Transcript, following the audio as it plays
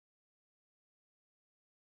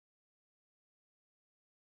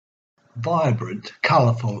Vibrant,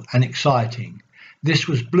 colourful and exciting, this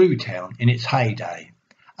was Bluetown in its heyday,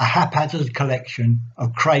 a haphazard collection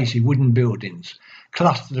of crazy wooden buildings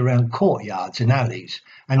clustered around courtyards and alleys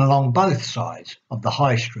and along both sides of the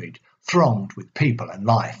high street, thronged with people and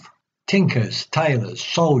life. Tinkers, tailors,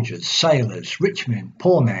 soldiers, sailors, rich men,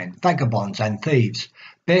 poor men, vagabonds and thieves,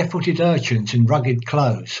 barefooted urchins in rugged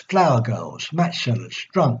clothes, flower girls, match sellers,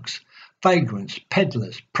 drunks, vagrants,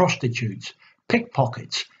 peddlers, prostitutes,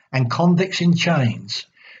 pickpockets and convicts in chains,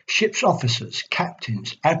 ship's officers,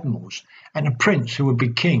 captains, admirals and a prince who would be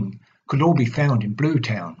king could all be found in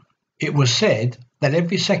Bluetown. It was said that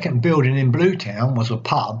every second building in Bluetown was a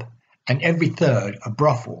pub and every third a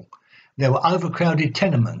brothel. There were overcrowded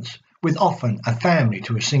tenements with often a family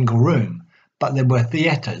to a single room, but there were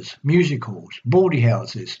theatres, music halls, bawdy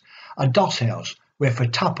houses, a doss house where for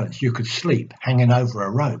twopence you could sleep hanging over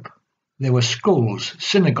a rope. There were schools,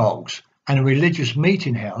 synagogues and a religious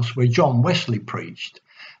meeting house where John Wesley preached.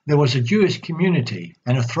 There was a Jewish community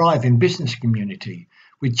and a thriving business community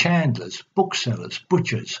with chandlers, booksellers,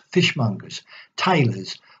 butchers, fishmongers,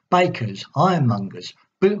 tailors, bakers, ironmongers,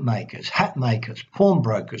 bootmakers, hat makers,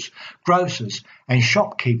 pawnbrokers, grocers and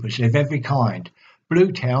shopkeepers of every kind.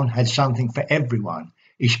 Bluetown had something for everyone,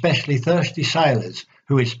 especially thirsty sailors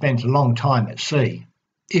who had spent a long time at sea.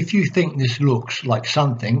 If you think this looks like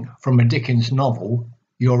something from a Dickens novel,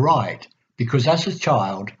 you're right, because as a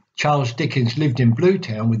child, Charles Dickens lived in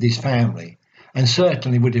Bluetown with his family and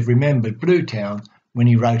certainly would have remembered Bluetown when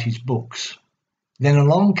he wrote his books. Then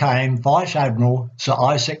along came Vice Admiral Sir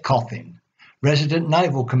Isaac Coffin, resident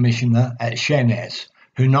naval commissioner at Sheerness,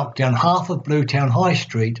 who knocked down half of Bluetown High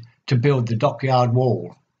Street to build the dockyard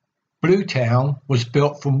wall. Bluetown was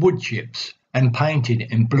built from wood chips and painted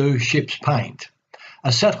in blue ship's paint.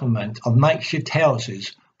 A settlement of makeshift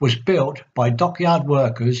houses was built by dockyard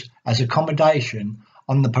workers as accommodation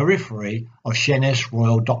on the periphery of Sheerness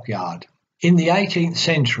Royal Dockyard. In the 18th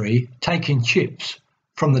century, taking chips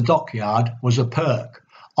from the dockyard was a perk,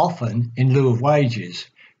 often in lieu of wages.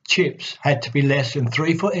 Chips had to be less than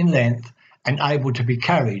 3 foot in length and able to be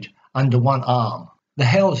carried under one arm. The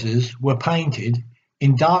houses were painted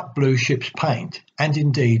in dark blue ship's paint and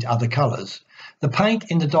indeed other colours. The paint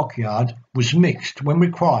in the dockyard was mixed when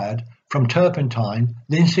required from turpentine,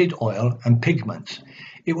 linseed oil and pigments.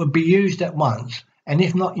 It would be used at once, and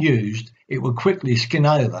if not used, it would quickly skin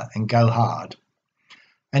over and go hard.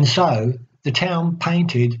 And so the town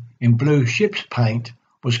painted in blue ship's paint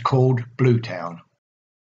was called Bluetown.